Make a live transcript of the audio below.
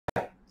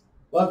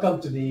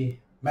Welcome to the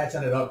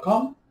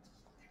mathscenter.com.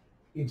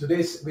 In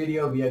today's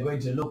video, we are going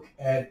to look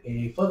at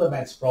a further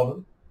maths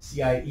problem,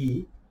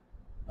 CAIE,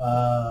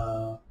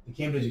 the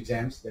Cambridge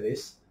exams, that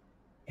is,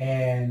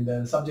 and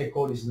the subject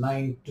code is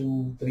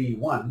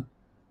 9231.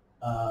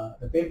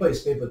 The paper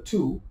is paper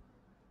 2.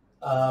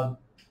 I've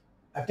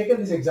taken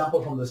this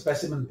example from the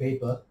Specimen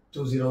paper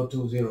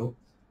 2020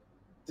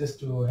 just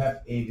to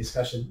have a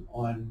discussion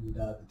on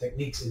the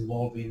techniques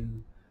involved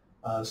in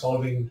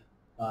solving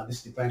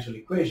this differential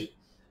equation.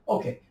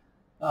 Okay,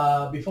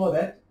 before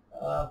that,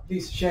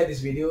 please share this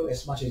video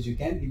as much as you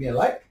can. Give me a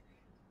like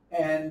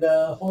and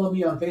follow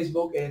me on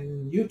Facebook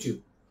and YouTube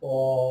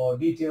for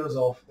details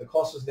of the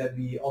courses that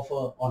we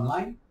offer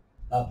online.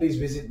 Please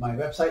visit my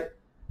website,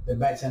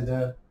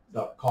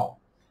 themathscenter.com.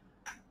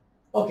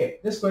 Okay,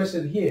 this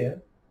question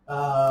here,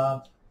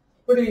 I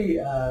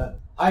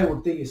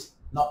would think is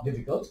not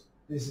difficult.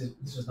 This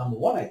was number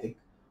 1, I think,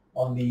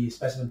 on the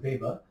specimen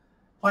paper.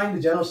 Find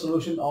the general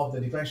solution of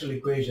the differential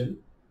equation.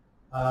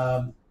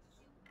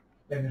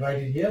 Let me write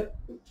it here.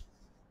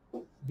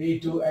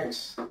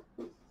 d2x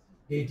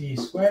dt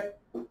squared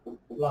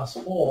plus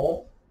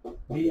 4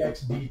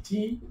 dx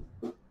dt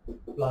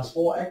plus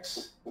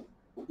 4x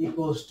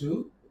equals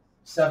to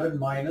 7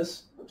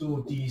 minus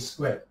 2t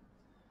squared.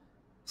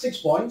 6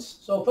 points.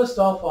 So first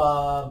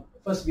off,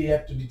 first we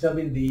have to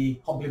determine the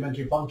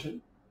complementary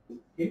function.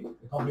 Okay,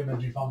 the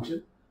complementary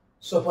function.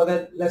 So for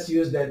that, let's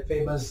use that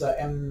famous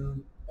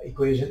m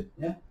equation.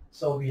 Yeah.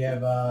 So we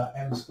have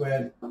m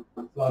squared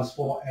plus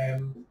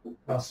 4m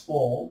plus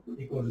 4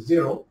 equal to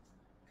 0.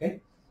 Okay.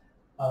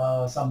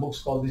 Some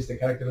books call this the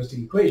characteristic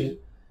equation.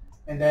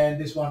 And then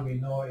this one we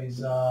know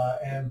is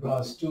m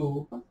plus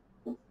 2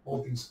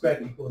 whole thing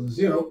squared equals to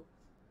 0.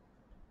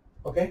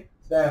 Okay.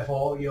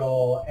 Therefore,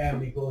 your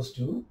m equals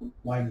to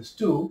minus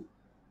 2.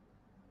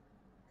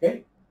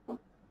 Okay.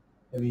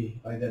 Let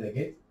me write that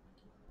again.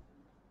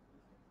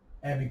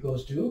 M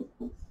equals to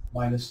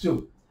minus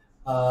 2.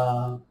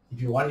 If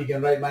you want, you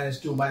can write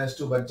minus 2,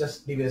 but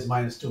just leave it as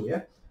minus 2,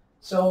 yeah?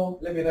 So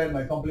let me write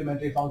my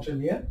complementary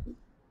function here.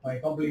 My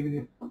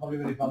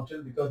complementary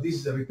function, because this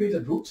is a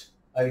repeated root,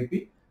 I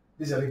repeat,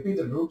 this is a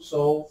repeated root,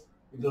 so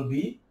it will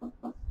be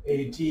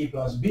at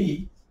plus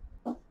b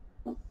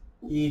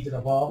e to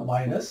the power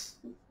minus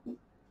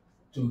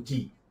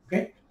 2t.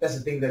 Okay, that's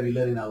the thing that we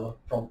learn in our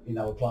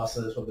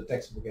classes, from the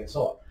textbook and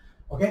so on.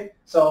 Okay,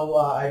 so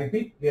I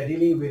repeat, we are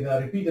dealing with a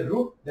repeated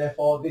root.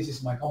 Therefore, this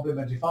is my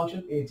complementary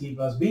function, at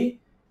plus b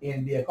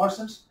in their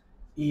constants,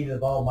 e to the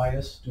power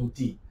minus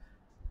 2t.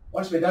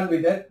 Once we're done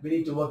with that, we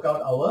need to work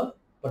out our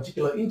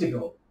particular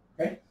integral.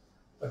 Okay,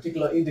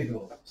 particular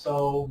integral.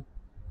 So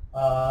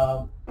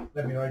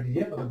let me write it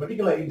here. For the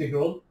particular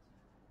integral,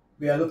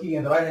 we are looking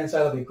at the right hand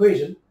side of the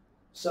equation.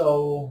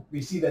 So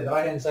we see that the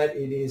right hand side,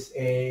 it is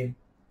a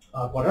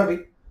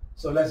quadratic.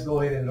 So let's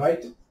go ahead and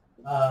write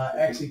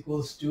x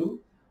equals to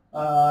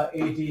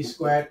at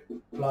squared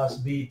plus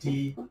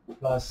bt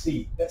plus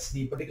c. That's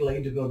the particular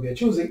integral we are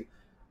choosing.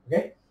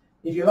 Okay,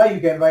 if you like,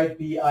 you can write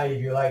pi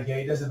if you like here.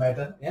 It doesn't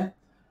matter. Yeah,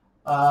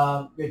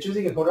 we're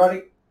choosing a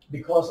quadratic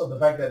because of the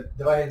fact that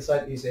the right hand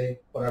side is a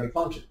quadratic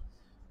function.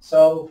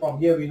 So from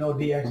here we know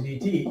dx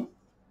dt,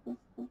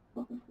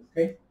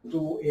 okay,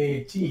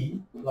 2at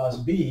plus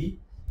b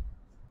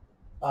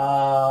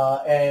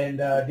and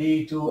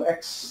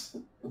d2x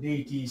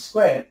dt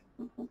squared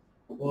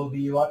will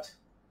be what?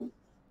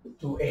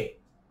 2a.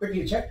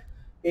 Quickly check.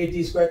 At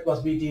squared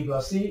plus bt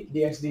plus c,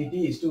 dx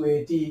dt is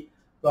 2at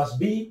plus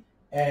b,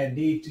 and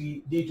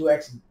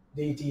d2x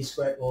dt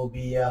squared will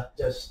be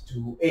just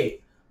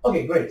 2a.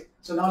 Okay, great.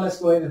 So now let's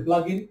go ahead and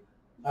plug in.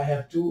 I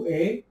have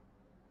 2a,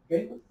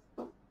 okay,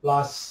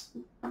 plus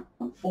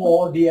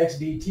 4 dx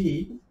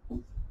dt,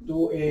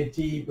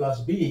 2at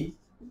plus b,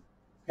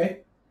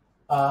 okay,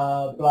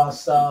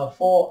 plus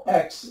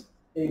 4x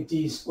at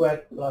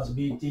squared plus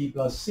bt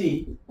plus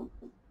c,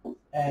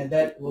 and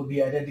that will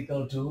be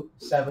identical to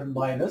 7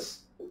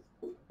 minus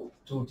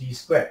 2t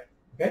squared.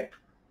 Okay.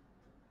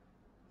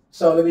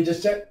 So let me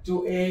just check.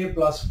 2a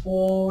plus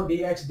 4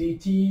 dx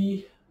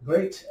dt.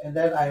 Great. And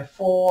then I have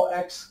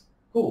 4x.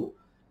 Cool.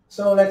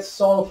 So let's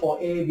solve for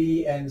a,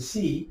 b, and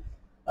c.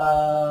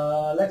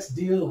 Let's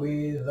deal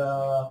with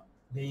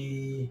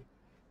maybe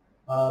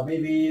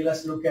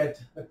let's look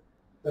at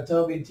the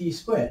term in t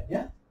squared.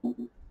 Yeah.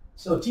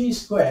 So t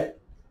squared,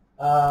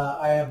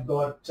 I have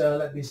got,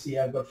 let me see,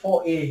 I've got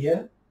 4a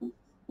here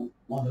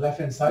on the left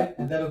hand side,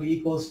 and that will be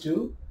equals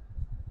to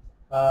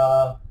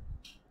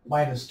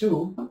minus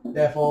 2.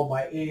 Therefore,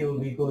 my a will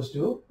be equals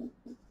to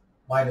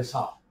minus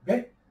half.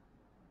 Okay.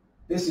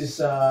 This is,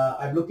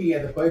 I'm looking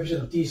at the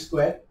coefficient of t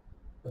squared.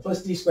 The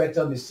first t squared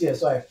term is here,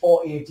 so I have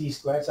 4at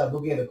squared. So I'm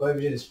looking at the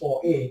coefficient is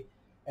 4a,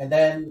 and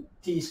then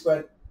t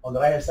squared on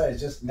the right hand side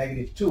is just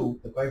negative 2,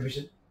 the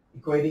coefficient.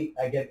 Equating,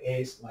 I get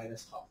a is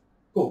minus half.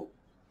 Cool.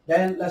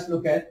 Then let's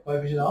look at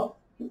coefficient of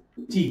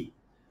t.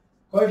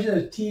 Coefficient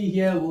of t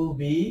here will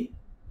be,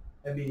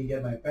 let me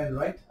get my pen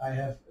right. I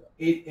have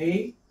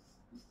 8a,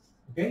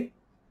 okay,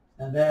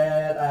 and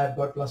then I've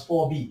got plus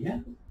 4b, yeah,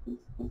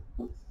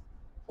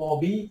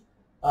 4b,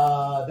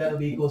 that will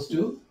be equals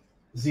to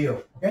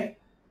 0. Okay,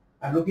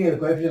 I'm looking at the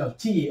coefficient of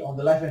t on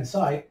the left hand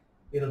side.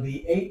 It'll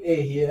be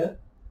 8a here,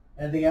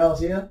 anything else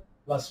here,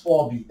 plus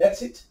 4b.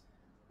 That's it.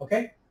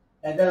 Okay,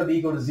 and that'll be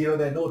equal to 0.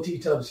 There are no t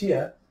terms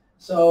here.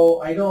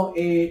 So I know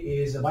a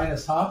is a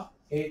minus half.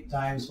 8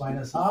 times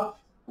minus half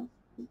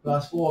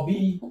plus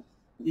 4b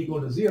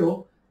equal to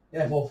 0.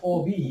 Therefore,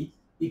 4b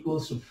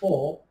equals to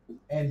 4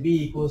 and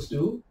b equals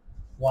to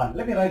 1.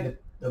 Let me write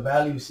the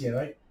values here,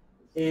 right?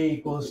 A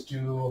equals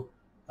to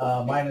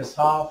minus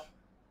half.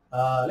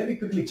 Let me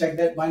quickly check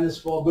that. Minus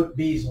 4, good.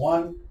 B is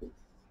 1.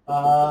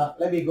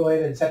 Let me go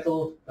ahead and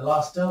settle the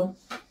last term.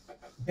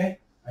 Okay,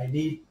 I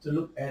need to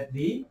look at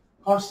the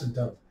constant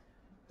term.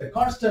 The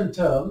constant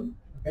term,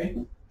 okay,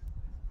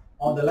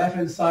 on the left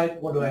hand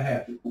side, what do I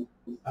have?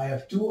 I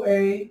have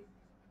 2a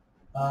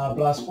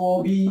plus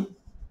 4b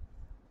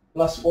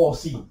plus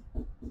 4c.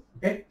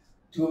 Okay,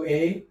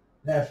 2a,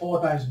 that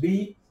 4 times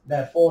b,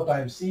 that 4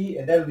 times c,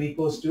 and that will be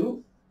equals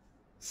to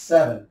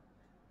 7.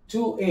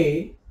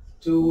 2a,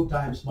 2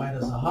 times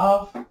minus a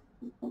half,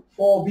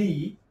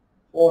 4b,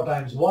 4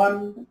 times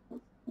 1,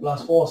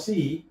 plus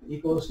 4c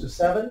equals to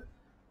 7.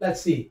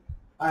 Let's see.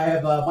 I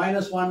have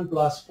minus 1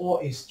 plus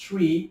 4 is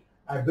 3.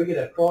 I bring it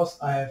across.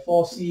 I have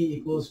 4c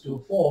equals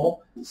to 4.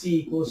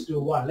 C equals to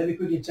 1. Let me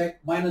quickly check.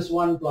 Minus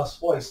 1 plus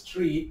 4 is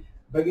 3.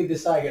 Bring it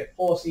this side. I get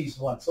 4c is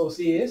 1. So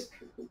c is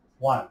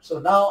 1. So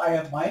now I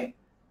have my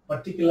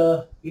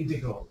particular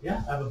integral.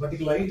 Yeah, I have a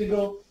particular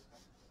integral.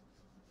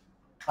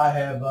 I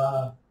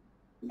have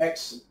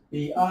x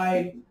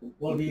pi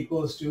will be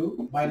equals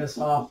to minus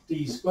half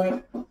t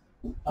squared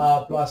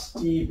plus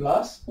t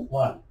plus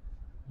 1.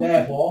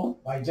 Therefore,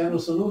 my general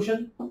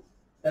solution,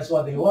 that's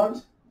what they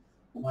want.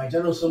 My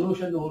general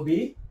solution will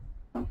be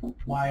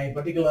my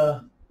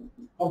particular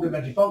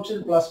complementary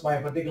function plus my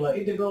particular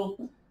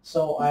integral.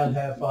 So I'll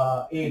have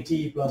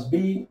at plus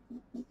b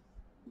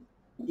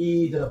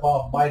e to the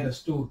power of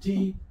minus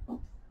 2t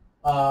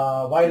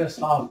minus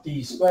half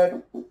t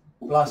squared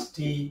plus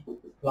t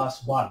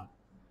plus 1.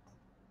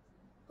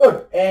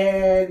 Good,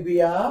 and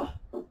we are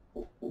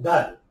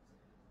done.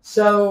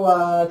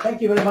 So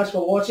thank you very much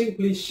for watching.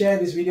 Please share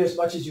this video as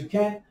much as you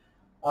can.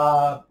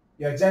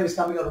 Your exam is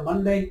coming out on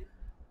Monday.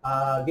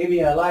 Give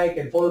me a like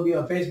and follow me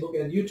on Facebook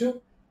and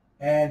YouTube.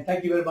 And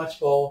thank you very much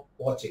for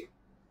watching.